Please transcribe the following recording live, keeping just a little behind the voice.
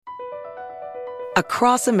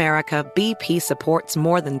Across America, BP supports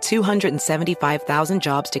more than 275,000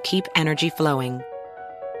 jobs to keep energy flowing.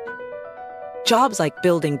 Jobs like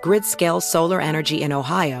building grid-scale solar energy in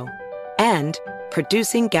Ohio and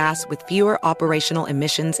producing gas with fewer operational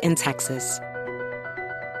emissions in Texas.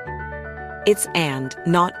 It's and,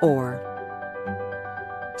 not or.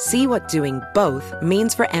 See what doing both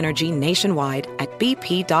means for energy nationwide at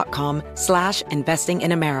bp.com/investing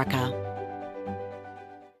in America.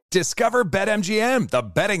 Discover BetMGM, the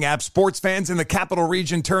betting app sports fans in the capital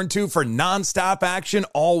region turn to for nonstop action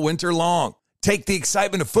all winter long. Take the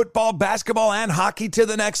excitement of football, basketball, and hockey to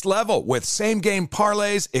the next level with same-game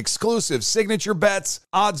parlays, exclusive signature bets,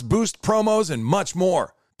 odds boost promos, and much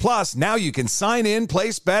more. Plus, now you can sign in,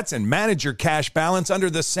 place bets, and manage your cash balance under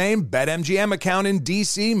the same BetMGM account in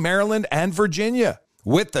D.C., Maryland, and Virginia.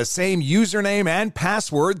 With the same username and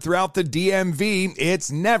password throughout the DMV,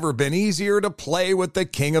 it's never been easier to play with the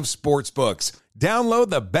king of sportsbooks. Download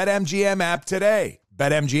the BetMGM app today.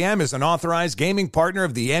 BetMGM is an authorized gaming partner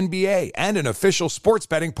of the NBA and an official sports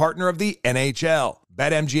betting partner of the NHL.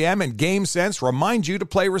 BetMGM and GameSense remind you to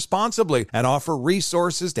play responsibly and offer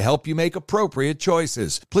resources to help you make appropriate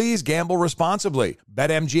choices. Please gamble responsibly.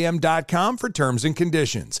 BetMGM.com for terms and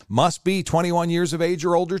conditions. Must be 21 years of age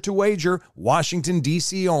or older to wager. Washington,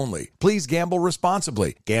 D.C. only. Please gamble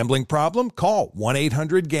responsibly. Gambling problem? Call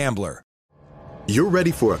 1-800-GAMBLER. You're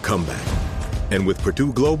ready for a comeback. And with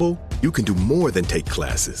Purdue Global, you can do more than take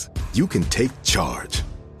classes. You can take charge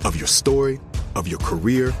of your story, of your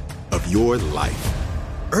career, of your life.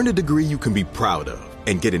 Earn a degree you can be proud of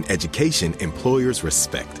and get an education employers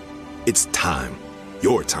respect. It's time,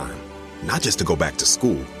 your time, not just to go back to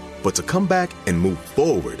school, but to come back and move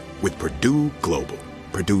forward with Purdue Global,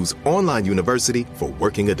 Purdue's online university for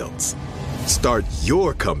working adults. Start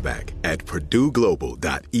your comeback at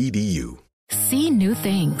purdueglobal.edu. See new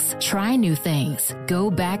things, try new things,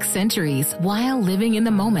 go back centuries while living in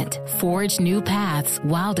the moment, forge new paths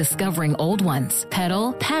while discovering old ones,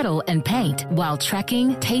 pedal, paddle, and paint while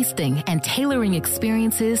trekking, tasting, and tailoring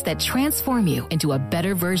experiences that transform you into a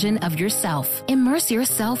better version of yourself. Immerse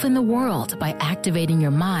yourself in the world by activating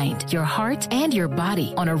your mind, your heart, and your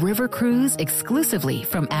body on a river cruise exclusively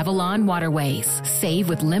from Avalon Waterways. Save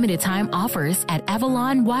with limited time offers at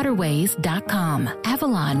AvalonWaterways.com.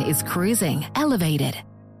 Avalon is cruising elevated.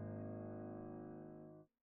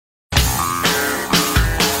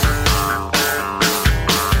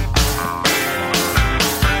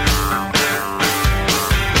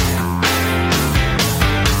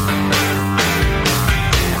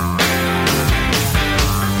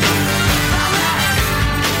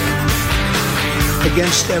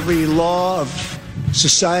 Against every law of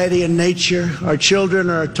society and nature, our children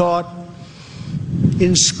are taught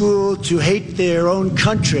in school to hate their own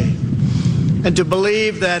country and to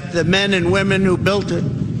believe that the men and women who built it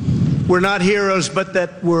were not heroes, but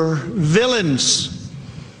that were villains.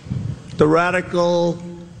 The radical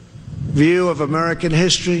view of American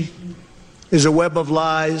history is a web of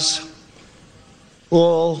lies.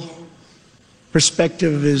 All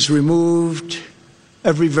perspective is removed.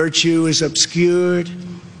 Every virtue is obscured.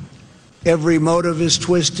 Every motive is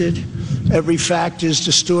twisted. Every fact is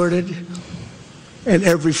distorted. And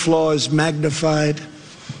every flaw is magnified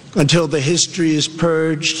until the history is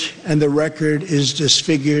purged and the record is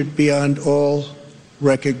disfigured beyond all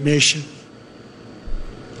recognition.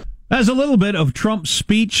 As a little bit of Trump's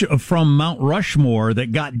speech from Mount Rushmore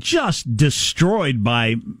that got just destroyed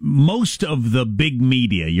by most of the big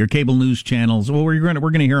media, your cable news channels. Well, we're going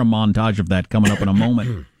to hear a montage of that coming up in a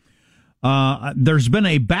moment. There's been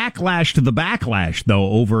a backlash to the backlash,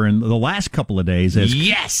 though, over in the last couple of days.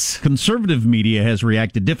 As conservative media has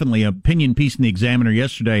reacted differently. Opinion piece in the Examiner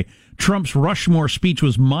yesterday. Trump's Rushmore speech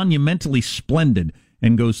was monumentally splendid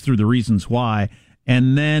and goes through the reasons why.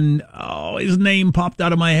 And then, his name popped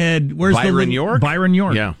out of my head. Where's Byron York? Byron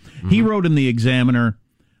York. Yeah. Mm-hmm. He wrote in the Examiner,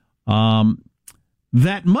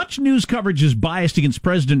 that much news coverage is biased against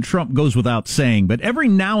President Trump goes without saying, but every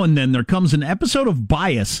now and then there comes an episode of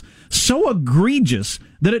bias so egregious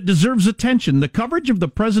that it deserves attention. The coverage of the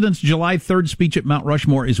president's July 3rd speech at Mount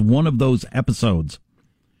Rushmore is one of those episodes.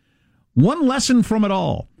 One lesson from it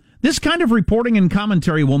all. This kind of reporting and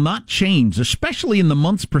commentary will not change, especially in the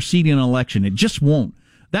months preceding an election. It just won't.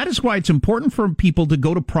 That is why it's important for people to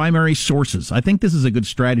go to primary sources. I think this is a good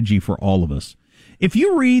strategy for all of us. If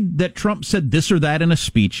you read that Trump said this or that in a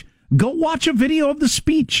speech, go watch a video of the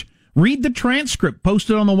speech. Read the transcript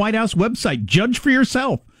posted on the White House website. Judge for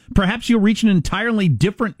yourself. Perhaps you'll reach an entirely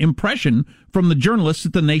different impression from the journalists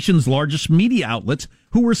at the nation's largest media outlets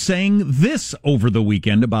who were saying this over the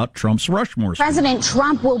weekend about Trump's Rushmore speech. President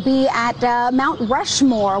Trump will be at Mount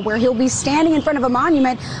Rushmore, where he'll be standing in front of a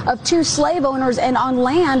monument of 2 slave owners and on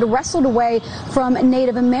land wrestled away from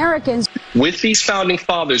Native Americans. With these founding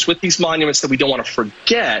fathers, with these monuments that we don't want to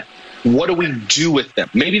forget, what do we do with them?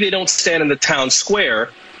 Maybe they don't stand in the town square,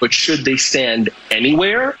 but should they stand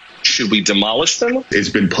anywhere? Should we demolish them? It's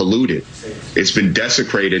been polluted. It's been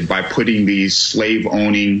desecrated by putting these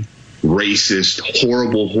slave-owning, racist,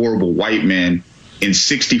 horrible white men in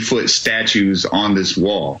 60-foot statues on this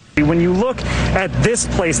wall. When you look at this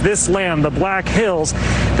place, this land, the Black Hills,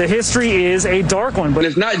 the history is a dark one. But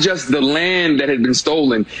it's not just the land that had been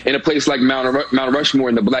stolen in a place like Mount Rushmore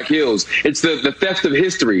in the Black Hills. It's the theft of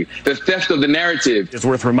history, the theft of the narrative. It's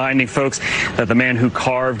worth reminding folks that the man who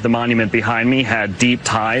carved the monument behind me had deep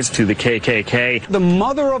ties to the KKK. The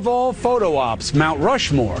mother of all photo ops, Mount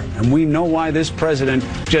Rushmore. And we know why this president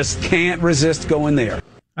just can't resist going there.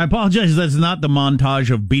 I apologize, that's not the montage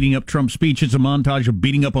of beating up Trump's speech. It's a montage of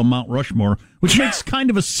beating up on Mount Rushmore, which makes kind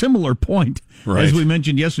of a similar point, right, as we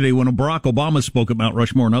mentioned yesterday when Barack Obama spoke at Mount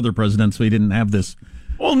Rushmore and other presidents, so he didn't have this.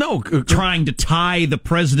 Well, no. Trying to tie the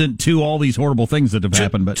president to all these horrible things that have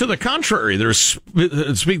happened. But to the contrary, there's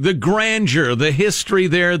the grandeur, the history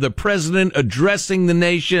there, the president addressing the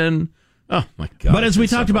nation. Oh, my God. But as we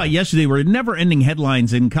talked about yesterday, we're never-ending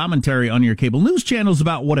headlines and commentary on your cable news channels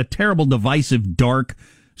about what a terrible, divisive, dark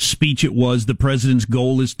speech it was. The president's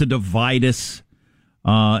goal is to divide us,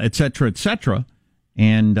 et cetera, et cetera.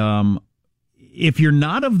 And if you're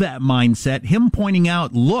not of that mindset, him pointing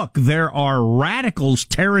out, look, there are radicals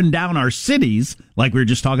tearing down our cities, like we were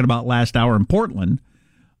just talking about last hour in Portland,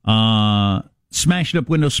 smashing up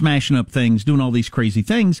windows, smashing up things, doing all these crazy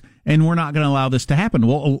things, and we're not going to allow this to happen.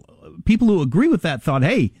 Well, people who agree with that thought,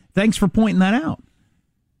 hey, thanks for pointing that out.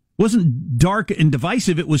 It wasn't dark and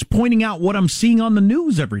divisive. It was pointing out what I'm seeing on the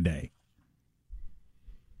news every day.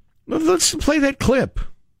 Well, let's play that clip.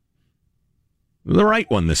 The right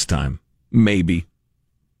one this time. Maybe.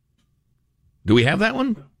 Do we have that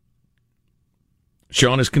one?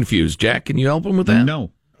 Sean is confused. Jack, can you help him with that?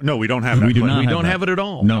 No, we don't have that. We don't have it at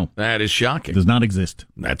all. No. That is shocking. It does not exist.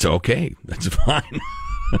 That's okay. That's fine.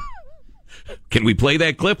 Can we play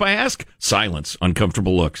that clip, I ask? Silence.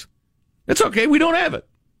 Uncomfortable looks. It's okay. We don't have it.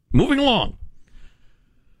 Moving along.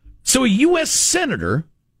 So a U.S. Senator,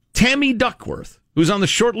 Tammy Duckworth, who's on the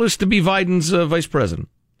short list to be Biden's vice president,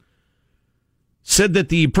 said that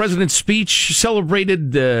the president's speech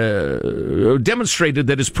demonstrated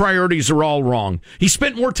that his priorities are all wrong. He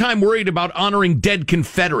spent more time worried about honoring dead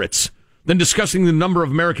Confederates than discussing the number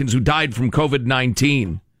of Americans who died from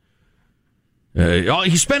COVID-19.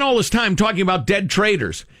 He spent all his time talking about dead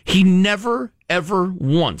traitors. He never, ever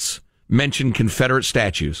once mentioned Confederate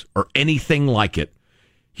statues or anything like it.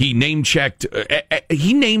 He name-checked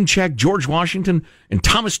George Washington and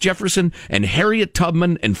Thomas Jefferson and Harriet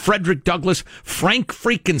Tubman and Frederick Douglass, Frank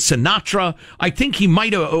freaking Sinatra. I think he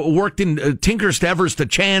might have worked in Tinker's Evers to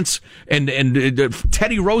Chance and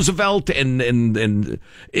Teddy Roosevelt and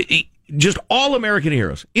just all American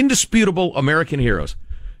heroes, indisputable American heroes.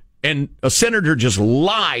 And a senator just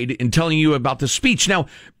lied in telling you about the speech. Now,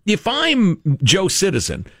 if I'm Joe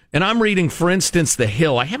Citizen and I'm reading, for instance, The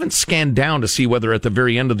Hill, I haven't scanned down to see whether at the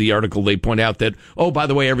very end of the article they point out that, oh, by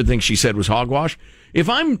the way, everything she said was hogwash. If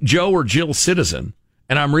I'm Joe or Jill Citizen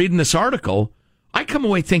and I'm reading this article, I come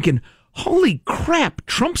away thinking, holy crap,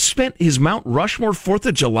 Trump spent his Mount Rushmore 4th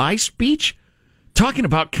of July speech talking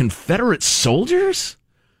about Confederate soldiers?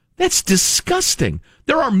 That's disgusting.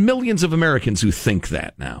 There are millions of Americans who think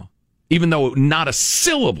that now, even though not a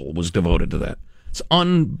syllable was devoted to that. It's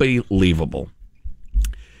unbelievable.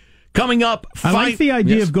 Coming up, I like the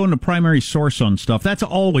idea of going to primary source on stuff. That's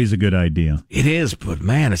always a good idea. It is, but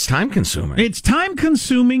man, it's time consuming. It's time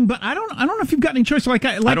consuming, but I don't know if you've got any choice. I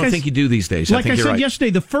don't think you do these days. Like I said right. yesterday,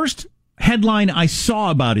 the first headline I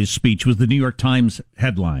saw about his speech was the New York Times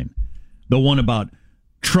headline, the one about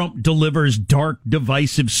Trump delivers dark,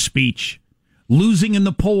 divisive speech. Losing in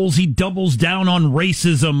the polls, he doubles down on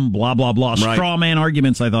racism, blah, blah, blah. Right. Straw man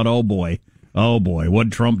arguments. I thought, oh boy,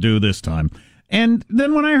 what'd Trump do this time? And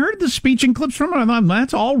then when I heard the speech and clips from it, I thought,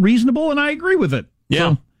 that's all reasonable, and I agree with it.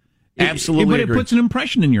 Yeah, so, absolutely But it puts an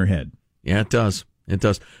impression in your head. Yeah, it does. It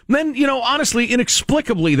does. And then, honestly,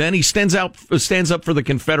 inexplicably, then he stands up for the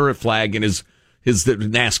Confederate flag in his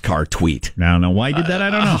NASCAR tweet. Now, why did that? I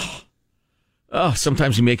don't know.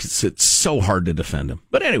 Sometimes he makes it so hard to defend him.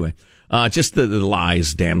 But anyway, just the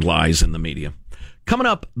lies, damned lies in the media. Coming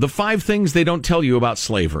up, the 5 things they don't tell you about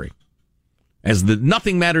slavery. as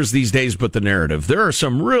nothing matters these days but the narrative. There are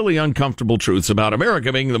some really uncomfortable truths about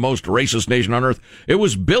America being the most racist nation on earth. It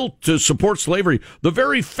was built to support slavery. The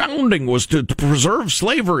very founding was to preserve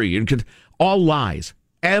slavery. And all lies.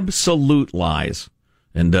 Absolute lies.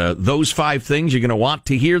 And those 5 things, you're going to want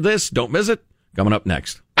to hear this. Don't miss it. Coming up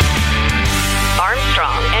next.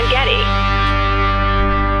 Armstrong and Getty.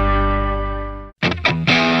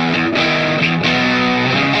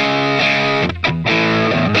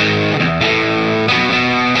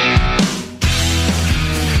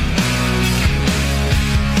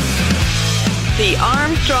 The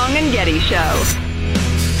Armstrong and Getty Show.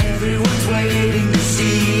 Everyone's waiting to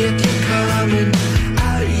see if you're coming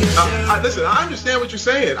out of your listen, I understand what you're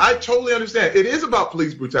saying. I totally understand. It is about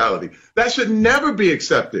police brutality. That should never be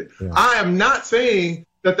accepted. Yeah. I am not saying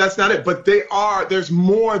that that's not it, but there's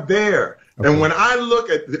more there. Okay. And when I look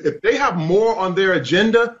at, if they have more on their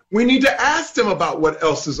agenda, we need to ask them about what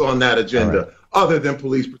else is on that agenda other than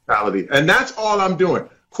police brutality. And that's all I'm doing.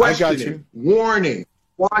 Questioning, warning,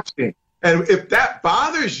 watching. And if that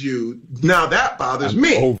bothers you, now that bothers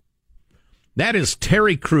me. That is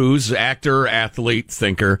Terry Crews, actor, athlete,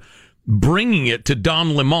 thinker, bringing it to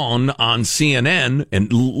Don Lemon on CNN.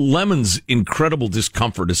 And Lemon's incredible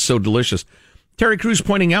discomfort is so delicious. Terry Crews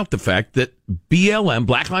pointing out the fact that BLM,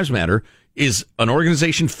 Black Lives Matter, is an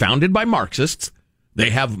organization founded by Marxists. They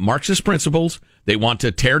have Marxist principles. They want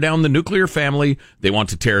to tear down the nuclear family. They want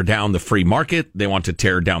to tear down the free market. They want to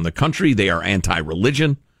tear down the country. They are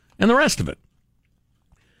anti-religion. And the rest of it.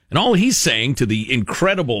 And all he's saying to the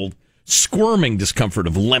incredible squirming discomfort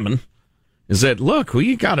of Lemon is that, look,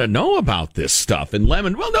 we got to know about this stuff. And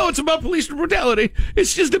Lemon, well, no, it's about police brutality.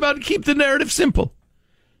 It's just about keep the narrative simple.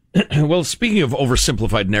 Well, speaking of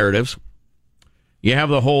oversimplified narratives, you have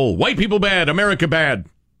the whole white people bad, America bad.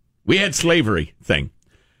 We had slavery thing.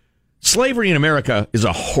 Slavery in America is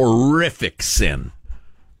a horrific sin.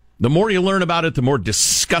 The more you learn about it, the more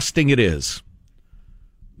disgusting it is.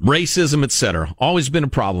 Racism, etc., always been a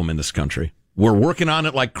problem in this country. We're working on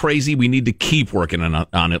it like crazy. We need to keep working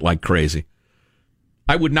on it like crazy.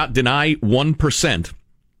 I would not deny 1%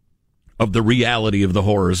 of the reality of the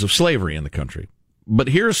horrors of slavery in the country. But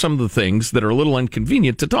here are some of the things that are a little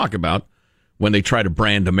inconvenient to talk about when they try to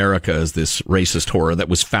brand America as this racist horror that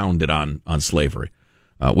was founded on slavery,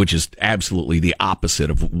 which is absolutely the opposite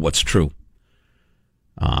of what's true.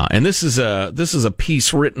 And this is a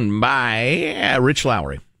piece written by Rich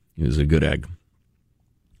Lowry. He was a good egg.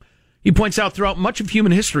 He points out throughout much of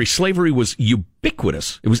human history, slavery was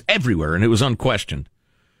ubiquitous. It was everywhere, and it was unquestioned.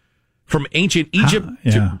 From ancient Egypt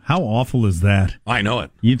how awful is that? I know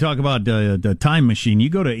it. You talk about the time machine. You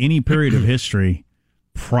go to any period of history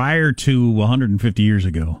prior to 150 years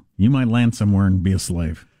ago, you might land somewhere and be a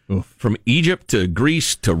slave. Oof. From Egypt to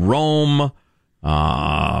Greece to Rome.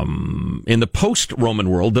 In the post-Roman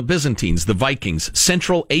world, the Byzantines, the Vikings,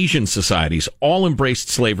 Central Asian societies all embraced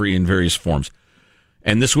slavery in various forms.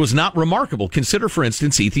 And this was not remarkable. Consider, for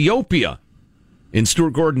instance, Ethiopia. In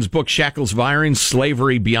Stuart Gordon's book, Shackles of Iron,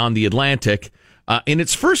 Slavery Beyond the Atlantic, in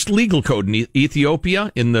its first legal code in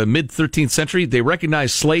Ethiopia in the mid-13th century, they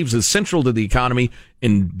recognized slaves as central to the economy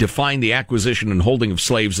and defined the acquisition and holding of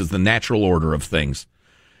slaves as the natural order of things.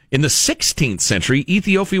 In the 16th century,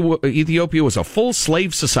 Ethiopia was a full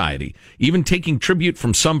slave society, even taking tribute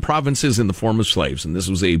from some provinces in the form of slaves. And this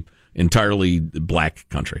was a entirely black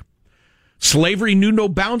country. Slavery knew no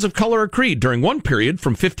bounds of color or creed during one period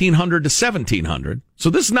from 1500 to 1700. So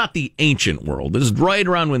this is not the ancient world. This is right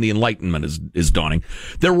around when the Enlightenment is dawning.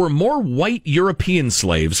 There were more white European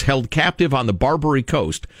slaves held captive on the Barbary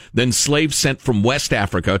Coast than slaves sent from West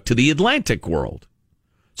Africa to the Atlantic world.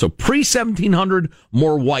 So pre-1700,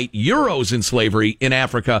 more white Euros in slavery in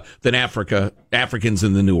Africa than Africans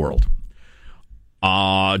in the New World.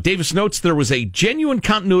 Davis notes there was a genuine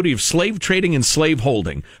continuity of slave trading and slave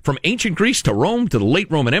holding from ancient Greece to Rome to the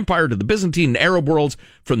late Roman Empire to the Byzantine and Arab worlds,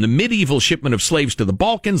 from the medieval shipment of slaves to the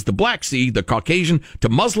Balkans, the Black Sea, the Caucasian to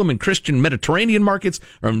Muslim and Christian Mediterranean markets,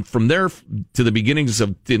 and from there to the beginnings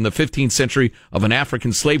in the 15th century of an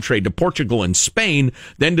African slave trade to Portugal and Spain,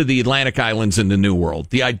 then to the Atlantic islands in the New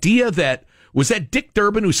World. The idea that Dick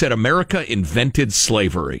Durbin who said America invented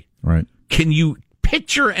slavery. Right. Can you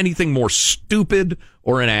picture anything more stupid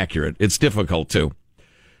or inaccurate? It's difficult to.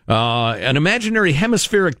 An imaginary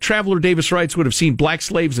hemispheric traveler, Davis writes, would have seen black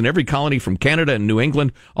slaves in every colony from Canada and New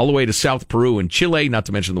England all the way to South Peru and Chile, not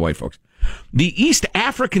to mention the white folks. The East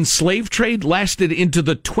African slave trade lasted into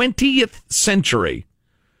the 20th century.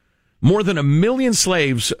 More than 1 million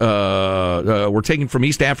slaves were taken from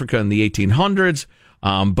East Africa in the 1800s,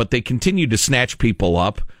 but they continued to snatch people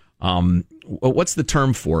up. What's the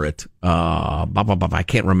term for it? I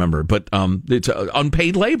can't remember, but it's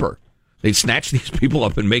unpaid labor. They snatch these people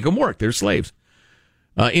up and make them work. They're slaves.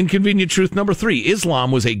 Inconvenient truth number 3.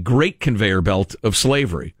 Islam was a great conveyor belt of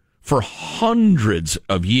slavery for hundreds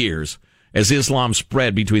of years. As Islam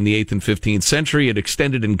spread between the 8th and 15th century, it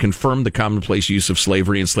extended and confirmed the commonplace use of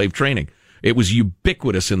slavery and slave training. It was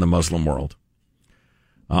ubiquitous in the Muslim world.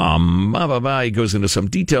 He goes into some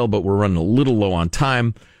detail, but we're running a little low on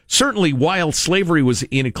time. Certainly, while slavery was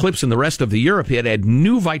in eclipse in the rest of the Europe, it had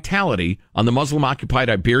new vitality on the Muslim-occupied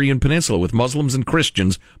Iberian Peninsula, with Muslims and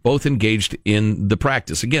Christians both engaged in the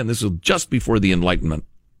practice. Again, this was just before the Enlightenment.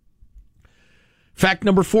 Fact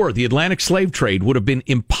number 4, the Atlantic slave trade would have been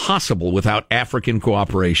impossible without African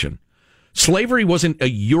cooperation. Slavery wasn't a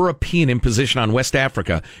European imposition on West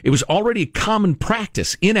Africa. It was already a common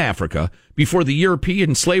practice in Africa before the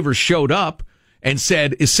European slavers showed up and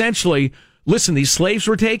said, essentially, listen, these slaves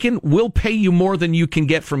were taken, we'll pay you more than you can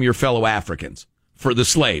get from your fellow Africans for the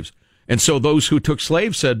slaves. And so those who took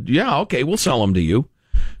slaves said, yeah, okay, we'll sell them to you.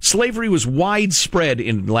 Slavery was widespread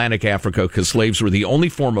in Atlantic Africa because slaves were the only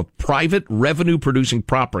form of private revenue-producing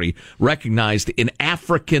property recognized in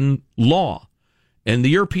African law. And the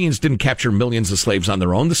Europeans didn't capture millions of slaves on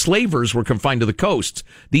their own. The slavers were confined to the coasts.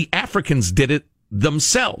 The Africans did it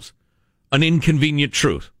themselves. An inconvenient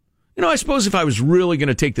truth. You know, I suppose if I was really going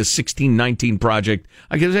to take the 1619 project,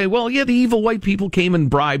 I could say, well, yeah, the evil white people came and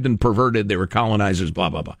bribed and perverted. They were colonizers, blah,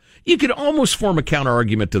 blah, blah. You could almost form a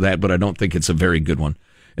counter-argument to that, but I don't think it's a very good one.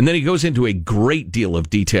 And then he goes into a great deal of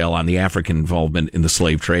detail on the African involvement in the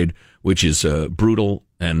slave trade, which is brutal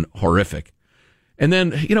and horrific. And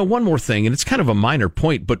then, you know, one more thing, and it's kind of a minor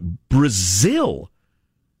point, but Brazil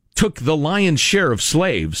took the lion's share of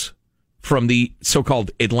slaves from the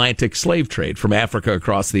so-called Atlantic slave trade, from Africa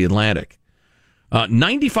across the Atlantic.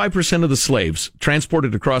 95% of the slaves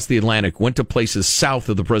transported across the Atlantic went to places south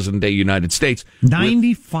of the present-day United States.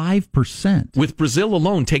 95%? With Brazil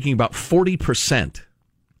alone taking about 40%.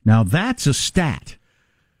 Now, that's a stat.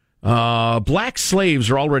 Black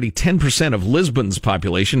slaves are already 10% of Lisbon's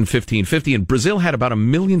population in 1550, and Brazil had about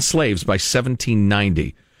 1 million slaves by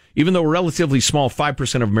 1790. Even though a relatively small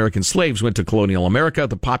 5% of American slaves went to colonial America,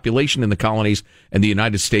 the population in the colonies and the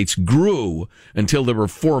United States grew until there were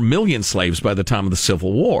 4 million slaves by the time of the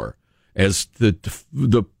Civil War, as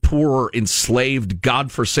the poor, enslaved,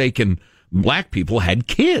 godforsaken black people had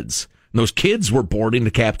kids. And those kids were born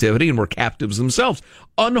into captivity and were captives themselves.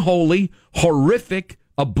 Unholy, horrific,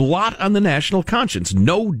 a blot on the national conscience,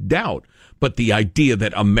 no doubt. But the idea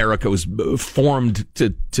that America was formed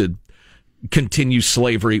to continue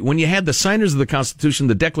slavery, when you had the signers of the Constitution,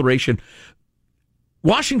 the Declaration,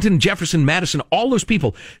 Washington, Jefferson, Madison, all those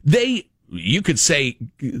people, you could say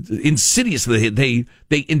insidiously, they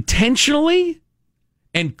intentionally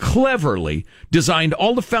and cleverly designed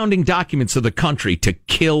all the founding documents of the country to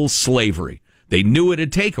kill slavery. They knew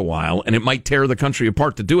it'd take a while, and it might tear the country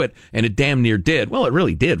apart to do it, and it damn near did. Well, it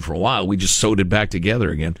really did for a while. We just sewed it back together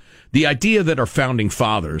again. The idea that our founding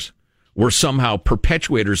fathers were somehow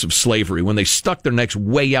perpetuators of slavery when they stuck their necks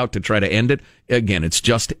way out to try to end it, again, it's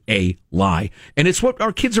just a lie. And it's what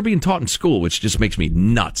our kids are being taught in school, which just makes me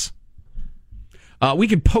nuts. We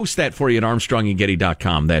can post that for you at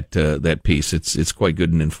ArmstrongandGetty.com, that piece. It's quite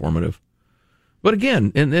good and informative. But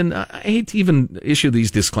again, and I hate to even issue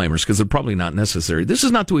these disclaimers because they're probably not necessary. This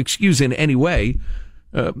is not to excuse in any way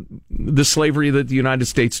the slavery that the United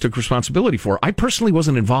States took responsibility for. I personally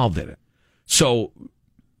wasn't involved in it. So,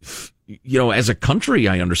 you know, as a country,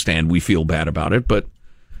 I understand we feel bad about it, but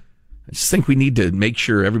I just think we need to make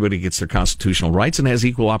sure everybody gets their constitutional rights and has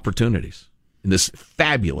equal opportunities in this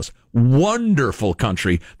fabulous, wonderful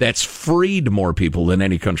country that's freed more people than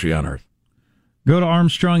any country on earth. Go to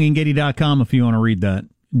ArmstrongandGetty.com if you want to read that.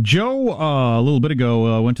 Joe, a little bit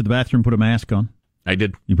ago, went to the bathroom, put a mask on. I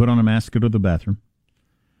did. You put on a mask, go to the bathroom.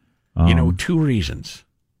 You know, 2 reasons.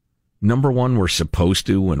 Number one, we're supposed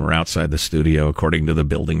to when we're outside the studio, according to the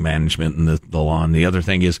building management and the law. And the other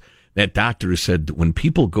thing is that doctor said when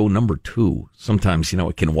people go number 2, sometimes, you know,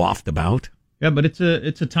 it can waft about. Yeah, but it's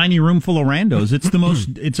a tiny room full of randos.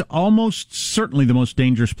 It's almost certainly the most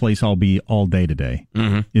dangerous place I'll be all day today,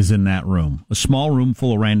 is in that room. A small room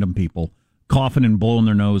full of random people coughing and blowing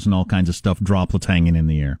their nose and all kinds of stuff, droplets hanging in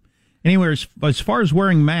the air. Anyway, as far as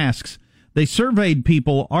wearing masks, they surveyed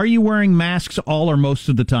people, are you wearing masks all or most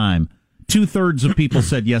of the time? 2/3 of people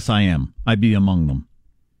said, yes, I am. I'd be among them.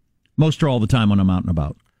 Most are all the time when I'm out and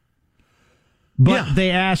about. But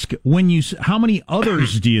they ask, how many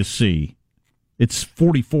others do you see? It's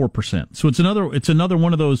 44%. So it's another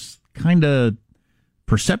one of those kind of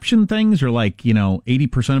perception things, or like,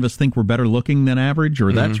 80% of us think we're better looking than average,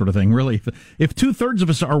 or that sort of thing. Really, if 2/3 of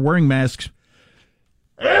us are wearing masks,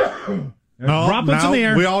 droplets in the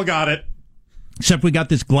air. We all got it. Except we got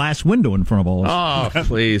this glass window in front of all of us. Oh,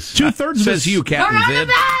 please. 2/3 of Says us. you, Captain Vid.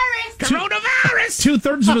 Coronavirus!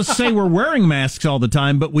 2/3 of us say we're wearing masks all the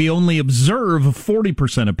time, but we only observe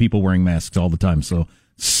 40% of people wearing masks all the time. So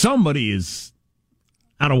somebody is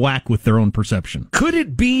out of whack with their own perception. Could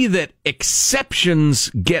it be that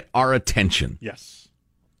exceptions get our attention? Yes.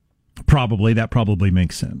 Probably. That probably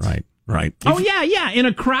makes sense. Right. Oh, yeah. In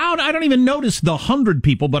a crowd, I don't even notice the 100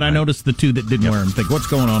 people, but I noticed the 2 that didn't wear them. Think, what's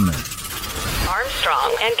going on there?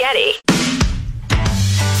 Armstrong and Getty.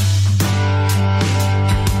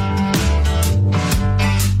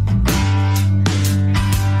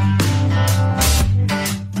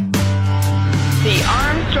 The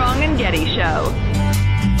Armstrong and Getty Show.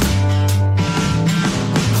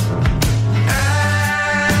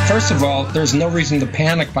 First of all, there's no reason to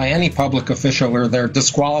panic by any public official or they're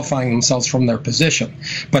disqualifying themselves from their position.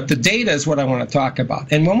 But the data is what I want to talk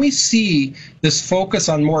about. And when we see this focus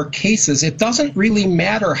on more cases, it doesn't really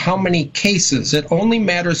matter how many cases. It only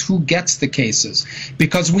matters who gets the cases.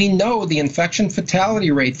 Because we know the infection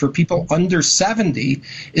fatality rate for people under 70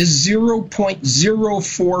 is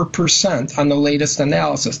 0.04% on the latest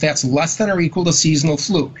analysis. That's less than or equal to seasonal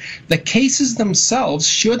flu. The cases themselves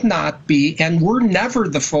should not be, and were never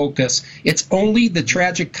the focus. It's only the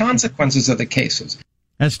tragic consequences of the cases.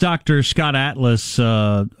 That's Dr. Scott Atlas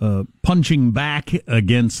punching back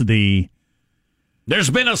against the... There's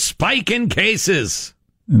been a spike in cases.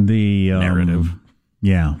 The narrative.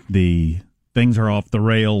 Yeah, the things are off the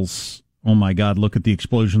rails. Oh, my God, look at the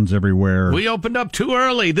explosions everywhere. We opened up too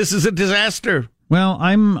early. This is a disaster. Well,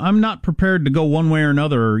 I'm not prepared to go one way or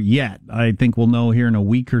another yet. I think we'll know here in a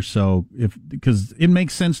week or so, because it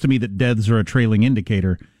makes sense to me that deaths are a trailing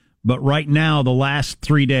indicator. But right now, the last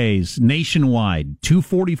 3 days, nationwide,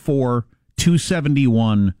 244,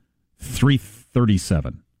 271,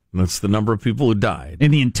 337. That's the number of people who died.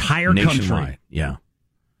 In the entire nationwide. country. Yeah.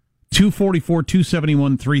 244,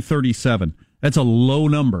 271, 337. That's a low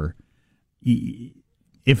number.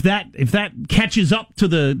 If that catches up to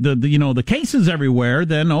the cases everywhere,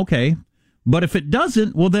 then okay. But if it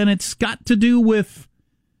doesn't, well, then it's got to do with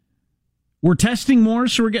we're testing more,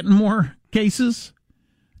 so we're getting more cases.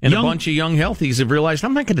 And a bunch of young healthies have realized,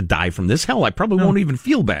 I'm not going to die from this. Hell, I probably won't even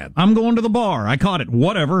feel bad. I'm going to the bar. I caught it.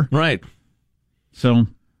 Whatever. Right. So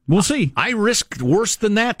we'll see. I risked worse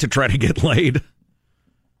than that to try to get laid.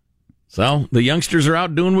 So the youngsters are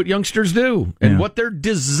out doing what youngsters do. And what they're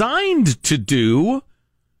designed to do,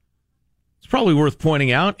 it's probably worth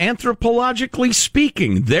pointing out, anthropologically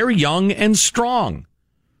speaking, they're young and strong.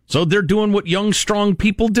 So they're doing what young, strong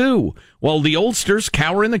people do. While the oldsters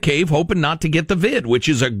cower in the cave hoping not to get the vid, which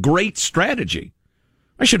is a great strategy.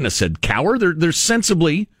 I shouldn't have said cower. They're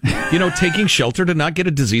sensibly, taking shelter to not get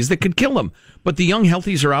a disease that could kill them. But the young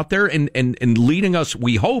healthies are out there and leading us,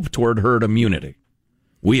 we hope, toward herd immunity.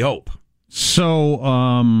 We hope. So,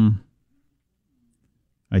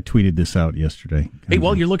 I tweeted this out yesterday. Hey,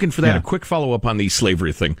 while you're looking for that, a quick follow-up on the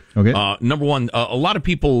slavery thing. Okay. Number one, a lot of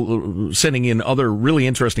people sending in other really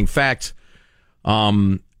interesting facts,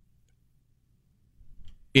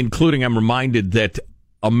 including I'm reminded that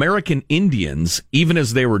American Indians, even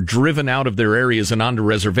as they were driven out of their areas and onto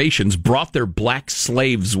reservations, brought their black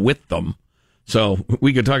slaves with them. So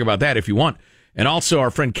we could talk about that if you want. And also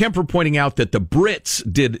our friend Kemper pointing out that the Brits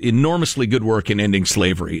did enormously good work in ending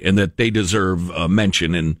slavery and that they deserve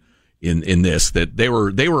mention in this, that they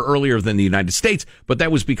were earlier than the United States, but that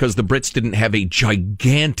was because the Brits didn't have a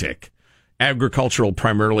gigantic agricultural,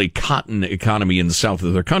 primarily cotton economy in the south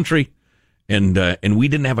of their country. And we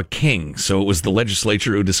didn't have a king. So it was the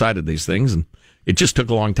legislature who decided these things. And it just took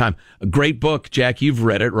a long time. A great book, Jack, you've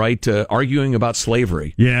read it, right? Arguing About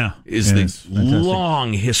Slavery. Yeah. Is the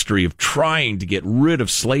long history of trying to get rid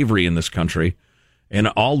of slavery in this country. And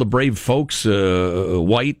all the brave folks,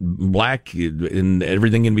 white, black, and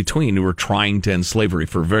everything in between, who were trying to end slavery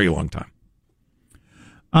for a very long time.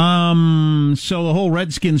 So the whole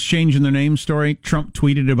Redskins changing their name story, Trump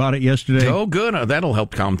tweeted about it yesterday. Oh, good. That'll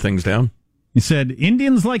help calm things down. He said,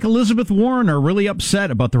 Indians like Elizabeth Warren are really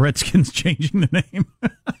upset about the Redskins changing the name.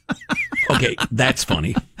 Okay, that's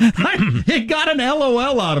funny. It got an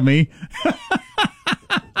LOL out of me.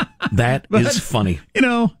 That is funny.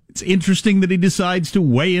 It's interesting that he decides to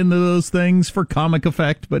weigh into those things for comic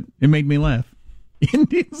effect, but it made me laugh.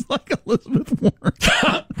 Indians like Elizabeth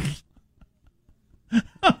Warren.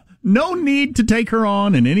 No need to take her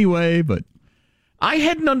on in any way, but... I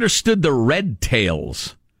hadn't understood the Red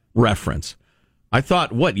Tails reference. I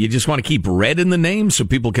thought, what, you just want to keep red in the name so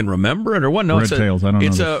people can remember it, or what? No, Red Tails, I don't know.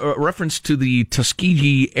 It's a reference to the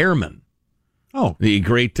Tuskegee Airmen. Oh. The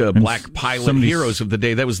great black pilot heroes of the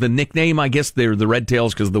day. That was the nickname, I guess. They're the Red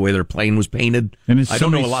Tails because of the way their plane was painted. And I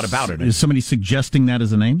don't know a lot about it. Is somebody suggesting that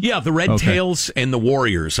as a name? Yeah, the Red Tails and the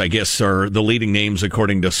Warriors, I guess, are the leading names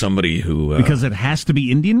according to somebody who... because it has to be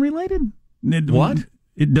Indian-related? What?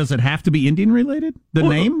 Does it have to be Indian-related, the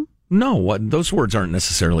name? No, those words aren't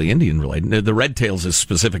necessarily Indian-related. The Red Tails is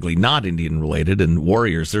specifically not Indian-related, and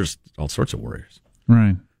Warriors, there's all sorts of Warriors.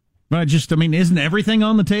 Right. But isn't everything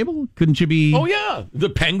on the table? Couldn't you be... Oh, yeah. The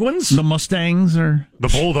Penguins? The Mustangs or... The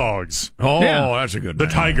Bulldogs. Oh, yeah. That's a good The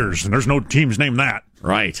name. Tigers, and there's no teams named that.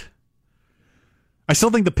 Right. I still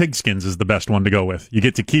think the Pigskins is the best one to go with. You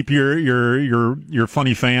get to keep your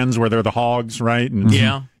funny fans where they're the Hogs, right? And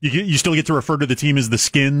yeah. You still get to refer to the team as the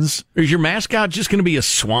Skins. Is your mascot just going to be a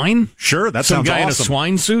swine? Sure, that Some sounds guy awesome. in a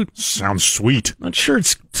swine suit? Sounds sweet. Not sure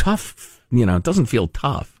it's tough. It doesn't feel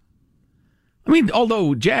tough.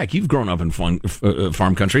 Although, Jack, you've grown up in farm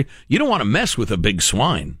country. You don't want to mess with a big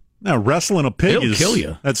swine. Now, wrestling a pig It'll kill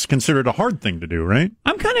you. That's considered a hard thing to do, right?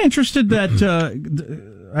 I'm kind of interested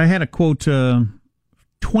that I had a quote,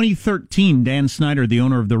 2013, Dan Snyder, the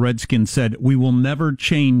owner of the Redskins, said, "We will never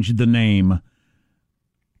change the name."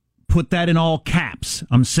 Put that in all caps.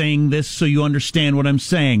 I'm saying this so you understand what I'm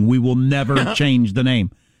saying. We will never change the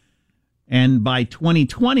name. And by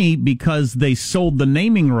 2020, because they sold the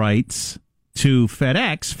naming rights to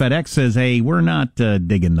FedEx says, hey, we're not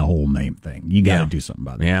digging the whole name thing. You got to do something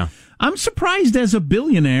about it. Yeah. I'm surprised as a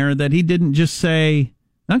billionaire that he didn't just say,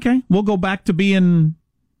 okay, we'll go back to being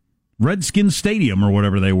Redskins Stadium or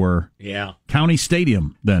whatever they were. Yeah. County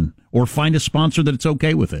Stadium then. Or find a sponsor that it's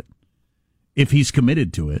okay with it if he's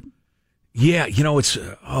committed to it. Yeah, it's,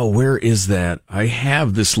 where is that? I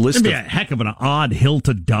have this list It'd be a heck of an odd hill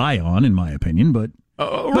to die on, in my opinion, but...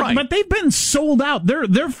 right. But they've been sold out.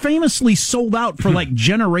 They're famously sold out for like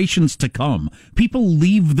generations to come. People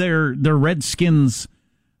leave their Redskins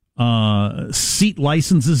seat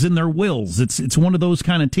licenses in their wills. It's one of those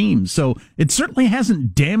kind of teams. So it certainly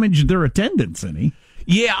hasn't damaged their attendance any.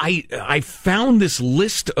 Yeah, I found this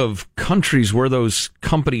list of countries where those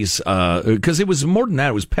companies, because it was more than that.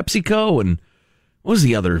 It was PepsiCo and what was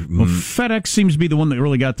the other? Well, FedEx seems to be the one that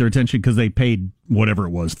really got their attention because they paid whatever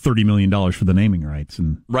it was, $30 million for the naming rights.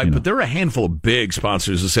 And right, but there are a handful of big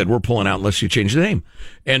sponsors that said, we're pulling out unless you change the name.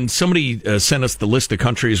 And somebody sent us the list of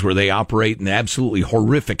countries where they operate and absolutely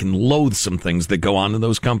horrific and loathsome things that go on in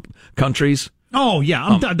those countries. Oh,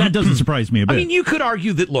 yeah, that doesn't surprise me a bit. You could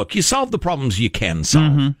argue that, look, you solve the problems you can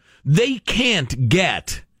solve. Mm-hmm. They can't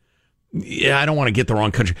get... I don't want to get the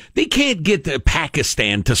wrong country. They can't get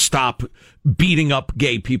Pakistan to stop beating up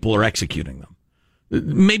gay people or executing them.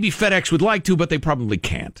 Maybe FedEx would like to, but they probably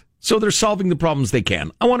can't. So they're solving the problems they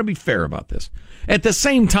can. I want to be fair about this. At the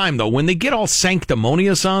same time, though, when they get all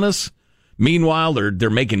sanctimonious on us, meanwhile, they're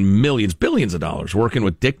making millions, billions of dollars working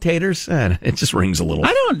with dictators. It just rings a little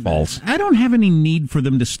false. I don't have any need for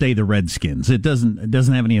them to stay the Redskins. It doesn't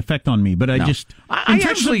have any effect on me. But I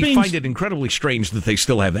actually find it incredibly strange that they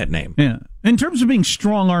still have that name. Yeah. In terms of being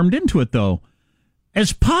strong-armed into it, though,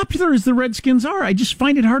 as popular as the Redskins are, I just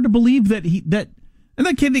find it hard to believe that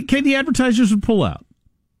the advertisers would pull out.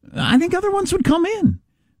 I think other ones would come in.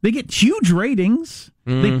 They get huge ratings.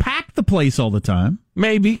 They pack the place all the time.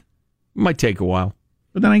 Maybe. Might take a while.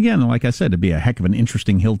 But then again, like I said, it'd be a heck of an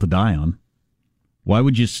interesting hill to die on. Why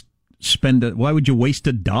would you why would you waste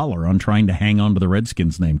 $1 on trying to hang on to the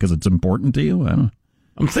Redskins name? Because it's important to you? I don't know.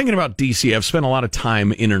 I'm thinking about D.C. I've spent a lot of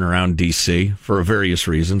time in and around D.C. for various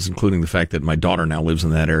reasons, including the fact that my daughter now lives in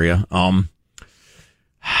that area.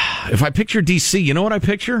 If I picture D.C., you know what I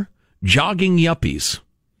picture? Jogging yuppies.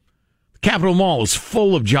 The Capitol Mall is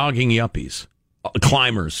full of jogging yuppies,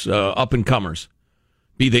 climbers, up-and-comers.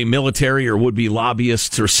 Be they military or would-be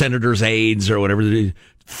lobbyists or senators' aides or whatever.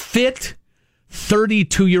 Fit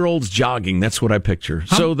 32-year-olds jogging. That's what I picture.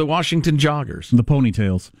 So the Washington joggers. The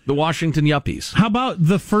ponytails. The Washington yuppies. How about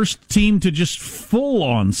the first team to just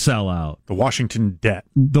full-on sell out? The Washington Debt.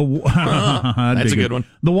 That's a good one.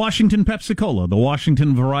 The Washington Pepsi-Cola. The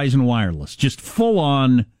Washington Verizon Wireless. Just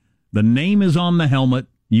full-on. The name is on the helmet.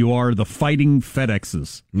 You are the Fighting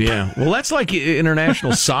FedExes. Yeah. Well, that's like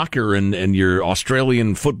international soccer and your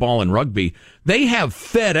Australian football and rugby. They have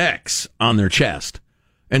FedEx on their chest.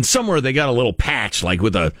 And somewhere they got a little patch, like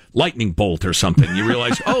with a lightning bolt or something. You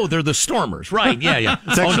realize, they're the Stormers. Right, yeah.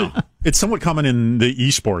 It's somewhat common in the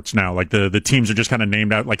esports now. Like the teams are just kind of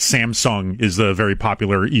named out. Like Samsung is a very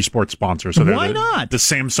popular esports sponsor. So why not? The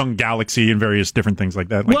Samsung Galaxy and various different things like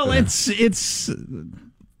that. Well, it's...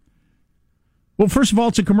 Well, first of all,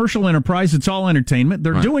 it's a commercial enterprise. It's all entertainment.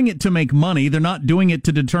 They're doing it to make money. They're not doing it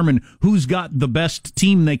to determine who's got the best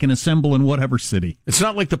team they can assemble in whatever city. It's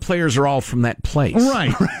not like the players are all from that place.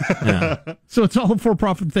 Right. Yeah. So it's all a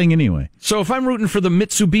for-profit thing anyway. So if I'm rooting for the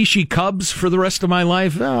Mitsubishi Cubs for the rest of my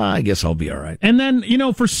life, I guess I'll be all right. And then,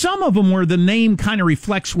 for some of them where the name kind of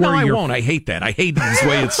reflects where I won't. I hate that. I hate the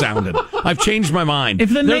way it sounded. I've changed my mind.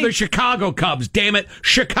 They're the Chicago Cubs, damn it.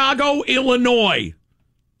 Chicago, Illinois.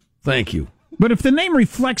 Thank you. But if the name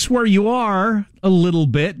reflects where you are a little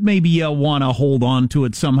bit, maybe you want to hold on to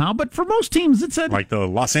it somehow. But for most teams, it's like the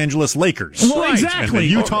Los Angeles Lakers. Well, exactly. And the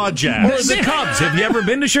Utah Jazz. Or the Cubs. Have you ever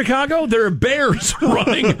been to Chicago? There are bears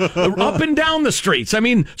running up and down the streets. I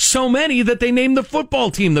mean, so many that they named the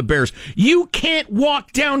football team the Bears. You can't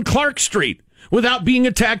walk down Clark Street without being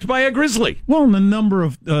attacked by a grizzly. Well, and the number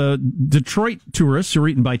of Detroit tourists who are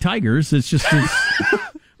eaten by tigers, it's just...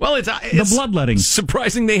 Well, it's the bloodletting.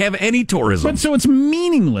 Surprising they have any tourism. But so it's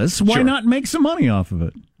meaningless. Why not make some money off of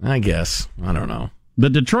it? I guess. I don't know. The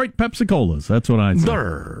Detroit Pepsi-Colas. That's what I say.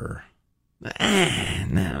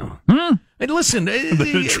 No. Hey, listen. The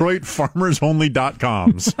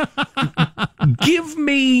DetroitFarmersOnly.coms. Give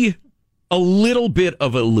me a little bit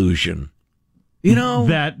of illusion.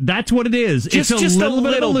 That's what it is. It's a little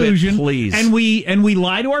bit of illusion, please. And we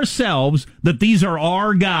lie to ourselves that these are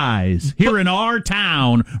our guys here in our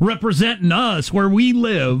town representing us where we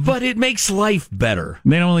live. But it makes life better.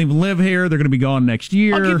 They don't even live here. They're going to be gone next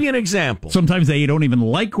year. I'll give you an example. Sometimes they don't even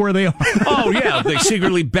like where they are. Oh yeah, they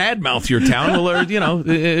secretly badmouth your town.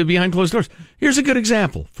 Behind closed doors. Here's a good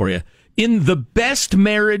example for you. In the best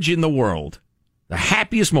marriage in the world. The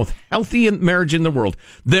happiest, most healthy marriage in the world.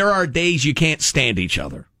 There are days you can't stand each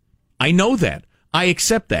other. I know that. I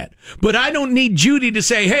accept that. But I don't need Judy to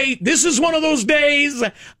say, hey, this is one of those days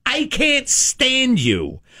I can't stand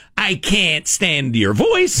you. I can't stand your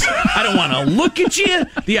voice. I don't want to look at you.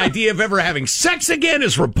 The idea of ever having sex again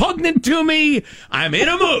is repugnant to me. I'm in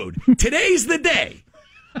a mood. Today's the day.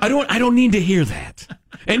 I don't need to hear that.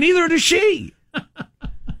 And neither does she.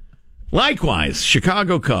 Likewise,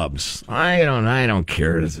 Chicago Cubs. I don't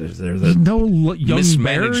care. There's no young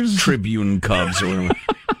mismanaged Bears? Tribune Cubs or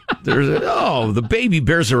whatever. The baby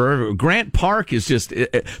bears are. Grant Park is just.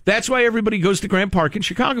 That's why everybody goes to Grant Park in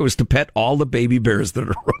Chicago, is to pet all the baby bears that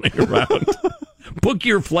are running around. Book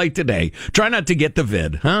your flight today. Try not to get the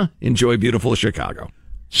vid, huh? Enjoy beautiful Chicago.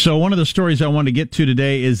 So one of the stories I want to get to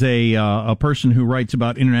today is a person who writes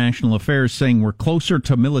about international affairs saying we're closer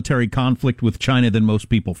to military conflict with China than most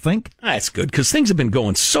people think. That's good, because things have been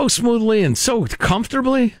going so smoothly and so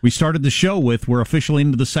comfortably. We started the show with we're officially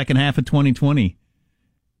into the second half of 2020.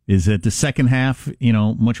 Is it the second half,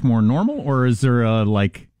 much more normal, or is there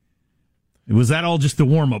was that all just the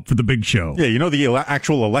warm-up for the big show? Yeah, the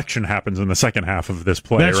actual election happens in the second half of this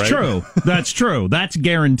play, That's right? true. That's true. That's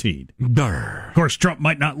guaranteed. Of course, Trump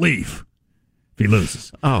might not leave if he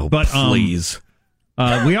loses. Oh, but please.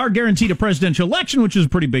 We are guaranteed a presidential election, which is a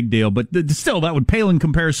pretty big deal, but still, that would pale in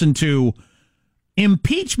comparison to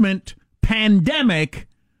impeachment, pandemic,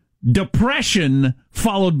 depression,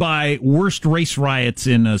 followed by worst race riots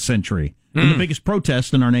in a century. And the biggest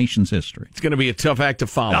protest in our nation's history. It's going to be a tough act to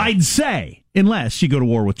follow. I'd say, unless you go to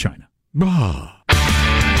war with China. Armstrong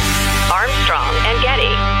and Getty.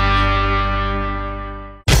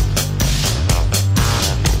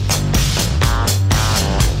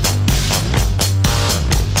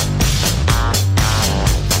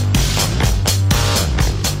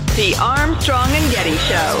 The Armstrong and Getty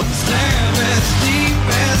Show.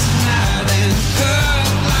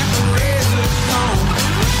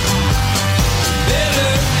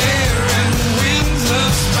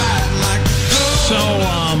 So,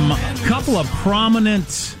 a couple of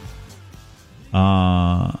prominent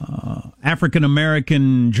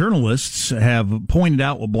African-American journalists have pointed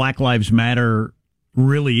out what Black Lives Matter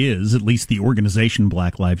really is, at least the organization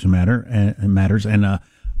Black Lives Matters, and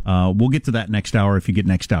we'll get to that next hour if you get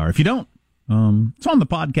next hour. If you don't, it's on the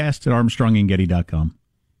podcast at ArmstrongandGetty.com.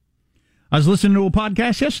 I was listening to a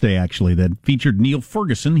podcast yesterday, actually, that featured Neil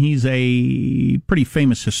Ferguson. He's a pretty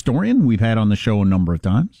famous historian we've had on the show a number of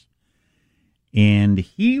times. And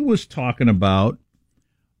he was talking about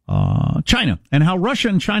China and how Russia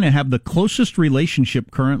and China have the closest relationship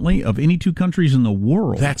currently of any two countries in the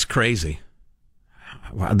world. That's crazy.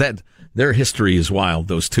 Wow, their history is wild,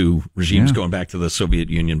 those two regimes going back to the Soviet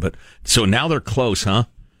Union. But so now they're close, huh?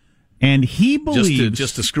 And he believes...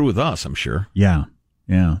 Just to screw with us, I'm sure. Yeah.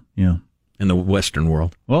 In the Western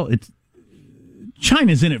world. Well,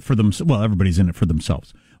 China's in it for themselves. Well, everybody's in it for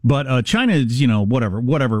themselves. But China is, whatever,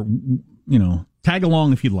 Tag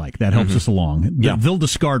along if you'd like. That helps us along. Yeah. They'll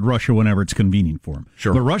discard Russia whenever it's convenient for them.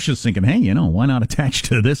 Sure. But Russia's thinking, hey, why not attach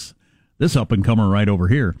to this up-and-comer right over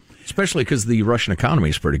here? Especially because the Russian economy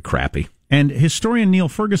is pretty crappy. And historian Neil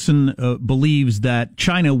Ferguson believes that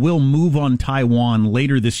China will move on Taiwan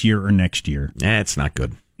later this year or next year. It's not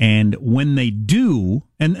good. And when they do,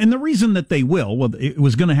 and the reason that they will, well, it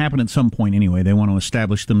was going to happen at some point anyway. They want to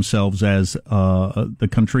establish themselves as the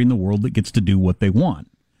country in the world that gets to do what they want.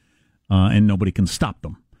 And nobody can stop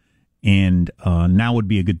them. And now would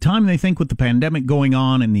be a good time, they think, with the pandemic going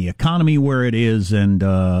on and the economy where it is and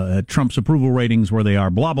Trump's approval ratings where they are,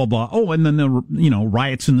 blah, blah, blah. Oh, and then the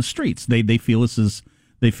riots in the streets. They feel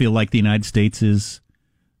they feel like the United States is,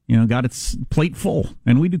 got its plate full.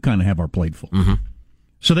 And we do kind of have our plate full. Mm-hmm.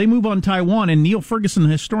 So they move on Taiwan, and Neil Ferguson, the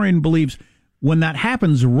historian, believes when that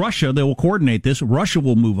happens, Russia, they will coordinate this. Russia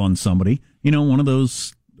will move on somebody, one of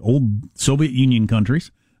those old Soviet Union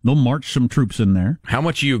countries. They'll march some troops in there. How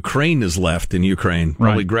much Ukraine is left in Ukraine?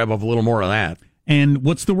 Probably grab up a little more of that. And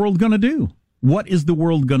what's the world going to do? What is the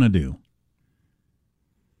world going to do?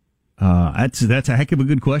 That's a heck of a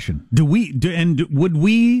good question. Would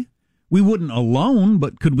we wouldn't alone,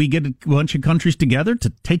 but could we get a bunch of countries together to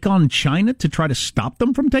take on China to try to stop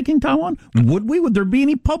them from taking Taiwan? Would we? Would there be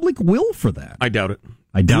any public will for that? I doubt it.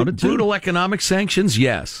 I doubt it too. Brutal economic sanctions,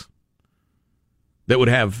 yes. That would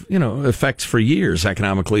have, effects for years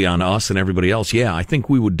economically on us and everybody else. Yeah, I think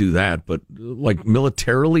we would do that, but like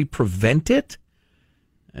militarily prevent it?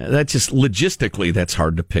 That's just logistically, that's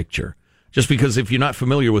hard to picture. Just because if you're not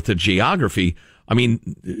familiar with the geography,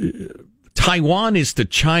 Taiwan is to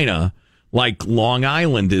China like Long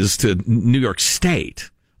Island is to New York State.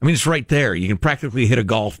 It's right there. You can practically hit a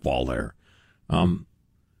golf ball there.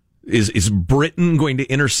 Is Britain going to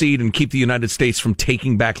intercede and keep the United States from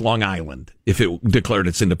taking back Long Island if it declared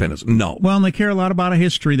its independence? No. Well, and they care a lot about a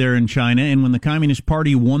history there in China. And when the Communist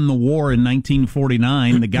Party won the war in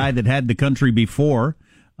 1949, the guy that had the country before,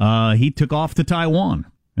 he took off to Taiwan.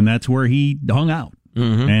 And that's where he hung out.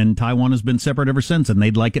 Mm-hmm. And Taiwan has been separate ever since. And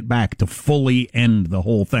they'd like it back to fully end the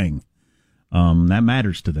whole thing. That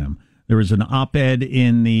matters to them. There was an op-ed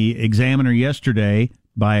in the Examiner yesterday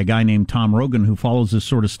by a guy named Tom Rogan who follows this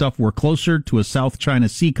sort of stuff. We're closer to a South China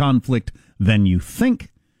Sea conflict than you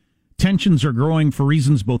think. Tensions are growing for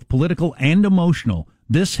reasons both political and emotional.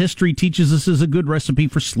 This history teaches us is a good recipe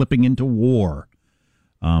for slipping into war.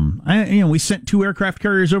 We sent 2 aircraft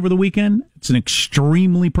carriers over the weekend. It's an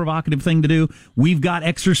extremely provocative thing to do. We've got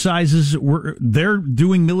exercises. They're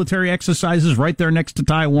doing military exercises right there next to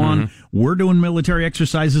Taiwan. Mm-hmm. We're doing military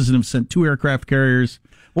exercises and have sent 2 aircraft carriers.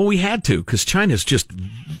 Well, we had to, because China's just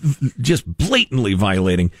blatantly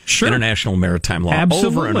violating international maritime law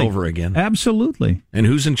over and over again. Absolutely. And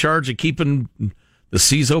who's in charge of keeping the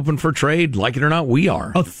seas open for trade? Like it or not, we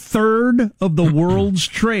are. A third of the world's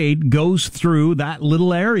trade goes through that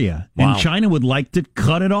little area. Wow. And China would like to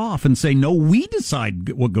cut it off and say, no, we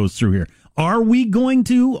decide what goes through here. Are we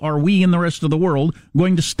in the rest of the world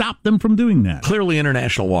going to stop them from doing that? Clearly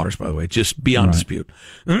international waters, by the way, just beyond dispute.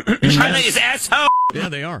 China is asshole. Yeah,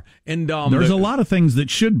 they are. And there's a lot of things that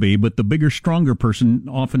should be, but the bigger, stronger person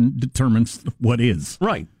often determines what is.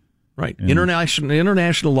 Right. And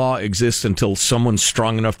international law exists until someone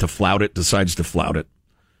strong enough to flout it decides to flout it.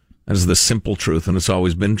 That is the simple truth, and it's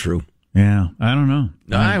always been true. Yeah, I don't know.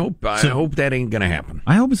 I hope that ain't going to happen.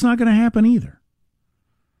 I hope it's not going to happen either.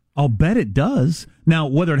 I'll bet it does. Now,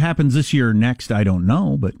 whether it happens this year or next, I don't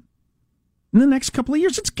know, but in the next couple of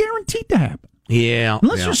years, it's guaranteed to happen. Yeah.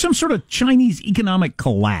 Unless there's some sort of Chinese economic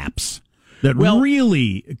collapse that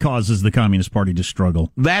really causes the Communist Party to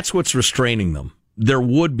struggle. That's what's restraining them. There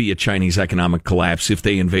would be a Chinese economic collapse if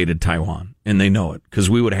they invaded Taiwan, and they know it, because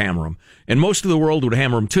we would hammer them. And most of the world would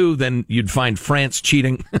hammer them, too. Then you'd find France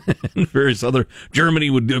cheating, and various other... Germany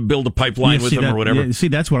would build a pipeline with them or whatever. Yeah,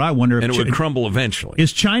 that's what I wonder. And it would crumble eventually.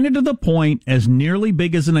 Is China to the point, as nearly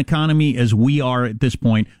big as an economy as we are at this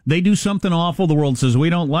point, they do something awful, the world says, we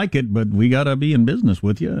don't like it, but we got to be in business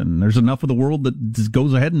with you, and there's enough of the world that just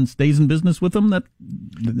goes ahead and stays in business with them that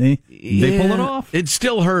they pull it off? It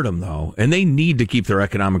still hurt them, though, and they need to keep their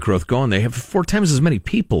economic growth going. They have 4 times as many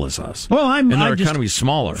people as us. Well, and their economy's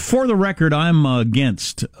smaller. For the record, I'm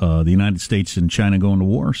against the United States and China going to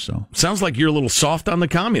war. So sounds like you're a little soft on the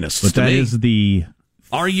communists. But that is the.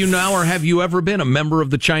 Are you now, or have you ever been a member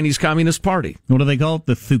of the Chinese Communist Party? What do they call it?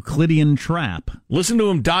 The Thucydidean trap. Listen to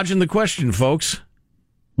him dodging the question, folks.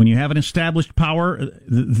 When you have an established power,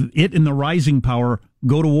 it and the rising power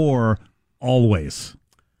go to war always.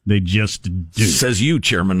 They just do. Says you,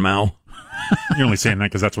 Chairman Mao. You're only saying that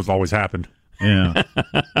because that's what's always happened. Yeah.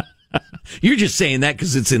 You're just saying that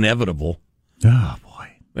because it's inevitable. Oh, boy.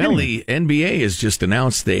 Well, the NBA has just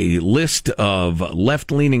announced a list of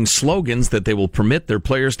left-leaning slogans that they will permit their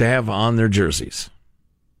players to have on their jerseys.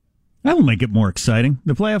 That'll make it more exciting.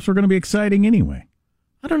 The playoffs are going to be exciting anyway.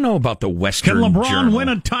 I don't know about the Western Can LeBron Journal. win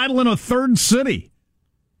a title in a third city?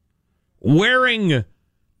 Wearing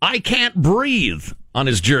 "I can't breathe" on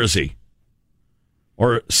his jersey.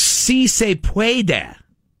 Or "Si se puede."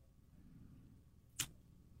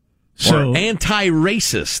 So, or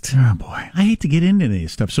anti-racist. Oh, boy. I hate to get into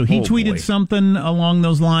this stuff. So he tweeted something along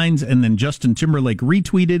those lines, and then Justin Timberlake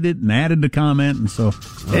retweeted it and added a comment, and so,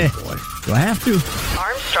 boy. Do I have to?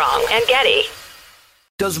 Armstrong and Getty.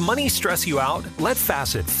 Does money stress you out? Let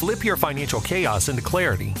Facet flip your financial chaos into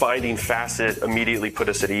clarity. Finding Facet immediately put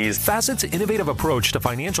us at ease. Facet's innovative approach to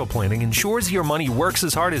financial planning ensures your money works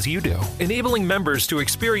as hard as you do, enabling members to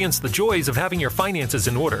experience the joys of having your finances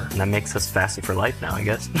in order. And that makes us Facet for life now, I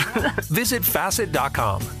guess. Visit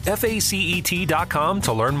Facet.com, FACET.com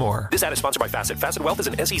to learn more. This ad is sponsored by Facet. Facet Wealth is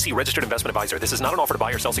an SEC registered investment advisor. This is not an offer to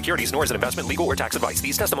buy or sell securities, nor is it investment, legal, or tax advice.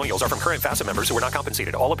 These testimonials are from current Facet members who are not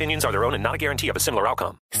compensated. All opinions are their own and not a guarantee of a similar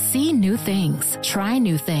outcome. See new things. Try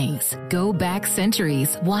new things. Go back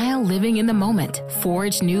centuries while living in the moment.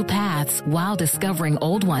 Forge new paths while discovering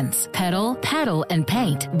old ones. Pedal, paddle, and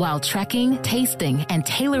paint while trekking, tasting, and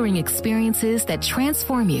tailoring experiences that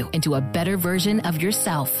transform you into a better version of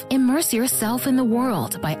yourself. Immerse yourself in the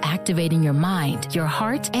world by activating your mind, your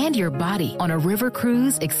heart, and your body on a river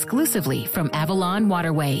cruise exclusively from Avalon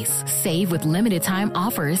Waterways. Save with limited time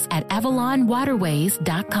offers at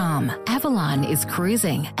AvalonWaterways.com. Avalon is cruising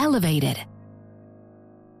elevated.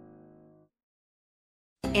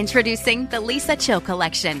 Introducing the Lisa Chill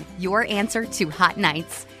Collection, your answer to hot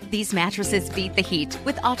nights. These mattresses beat the heat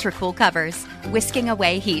with ultra-cool covers, whisking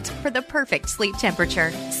away heat for the perfect sleep temperature.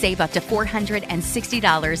 Save up to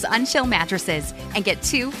 $460 on Chill mattresses and get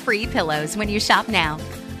 2 free pillows when you shop now.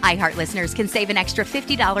 iHeart listeners can save an extra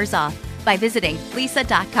 $50 off by visiting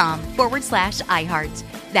lisa.com/iHeart.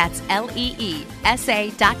 That's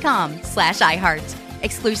LEESA.com/iHeart.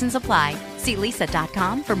 Exclusions apply. See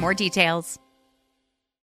lisa.com for more details.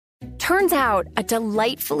 Turns out a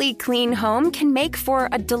delightfully clean home can make for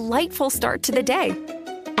a delightful start to the day.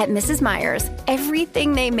 At Mrs. Meyer's,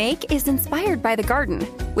 everything they make is inspired by the garden.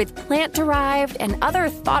 With plant-derived and other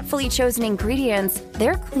thoughtfully chosen ingredients,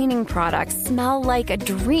 their cleaning products smell like a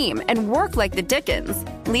dream and work like the Dickens,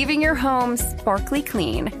 leaving your home sparkly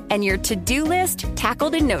clean and your to-do list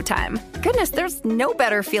tackled in no time. Goodness, there's no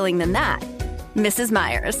better feeling than that. Mrs.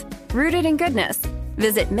 Meyer's, rooted in goodness.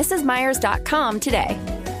 Visit mrsmeyers.com today.